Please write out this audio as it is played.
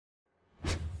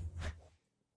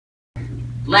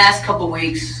last couple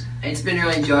weeks, it's been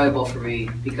really enjoyable for me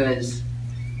because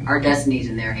our destiny's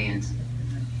in their hands.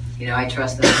 You know, I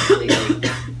trust them completely.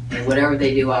 And whatever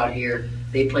they do out here,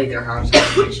 they play their hearts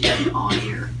out all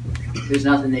year. There's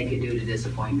nothing they could do to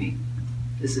disappoint me.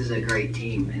 This is a great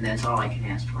team, and that's all I can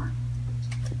ask for.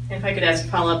 If I could ask a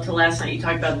follow-up to last night, you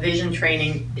talked about vision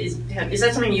training. Is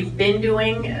that something you've been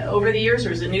doing over the years,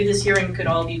 or is it new this year? And could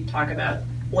all of you talk about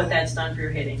what that's done for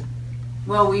your hitting?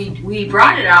 Well, we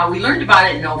brought it out. We learned about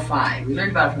it in 05. We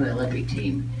learned about it from the Olympic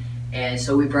team. And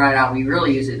so we brought it out. We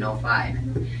really used it in 05.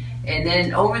 And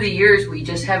then over the years, we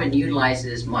just haven't utilized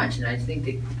it as much. And I think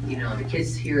that, you know, the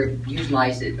kids here have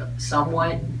utilized it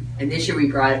somewhat. And this year we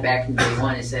brought it back from day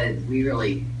one and said, we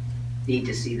really need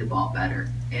to see the ball better.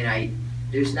 And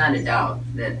there's not a doubt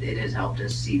that it has helped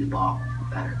us see the ball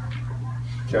better.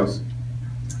 Chelsea.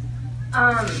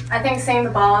 I think seeing the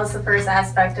ball is the first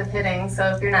aspect of hitting.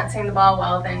 So if you're not seeing the ball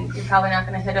well, then you're probably not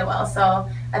going to hit it well. So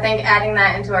I think adding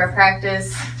that into our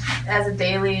practice as a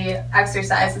daily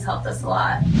exercise has helped us a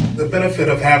lot. The benefit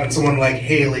of having someone like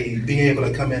Haley being able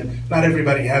to come in, not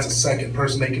everybody has a second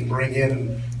person they can bring in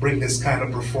and bring this kind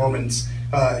of performance.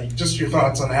 Just your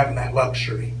thoughts on having that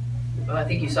luxury. Well, I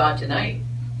think you saw it tonight.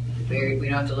 We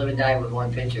don't have to live and die with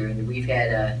one pitcher. And we've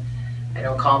had I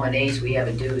don't call him an ace, we have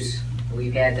a deuce.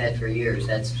 We've had that for years.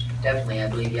 That's definitely, I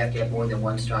believe you have to have more than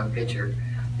one strong pitcher.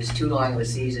 It's too long of a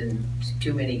season,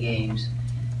 too many games,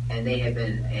 and they have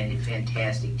been a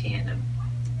fantastic tandem.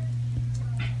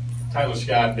 Tyler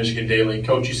Scott, Michigan Daily.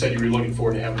 Coach, you said you were looking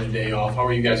forward to having a day off. How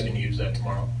are you guys going to use that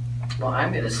tomorrow? Well,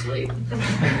 I'm going to sleep.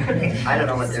 I don't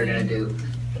know what they're going to do.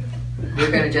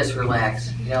 We're going to just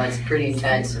relax. You know, it's pretty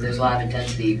intense, and there's a lot of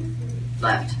intensity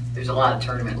left. There's a lot of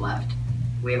tournament left.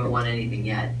 We haven't won anything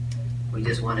yet. We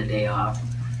just want a day off.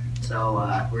 So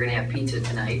we're going to have pizza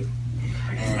tonight,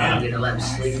 and I'm going to let them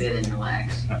sleep in and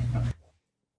relax.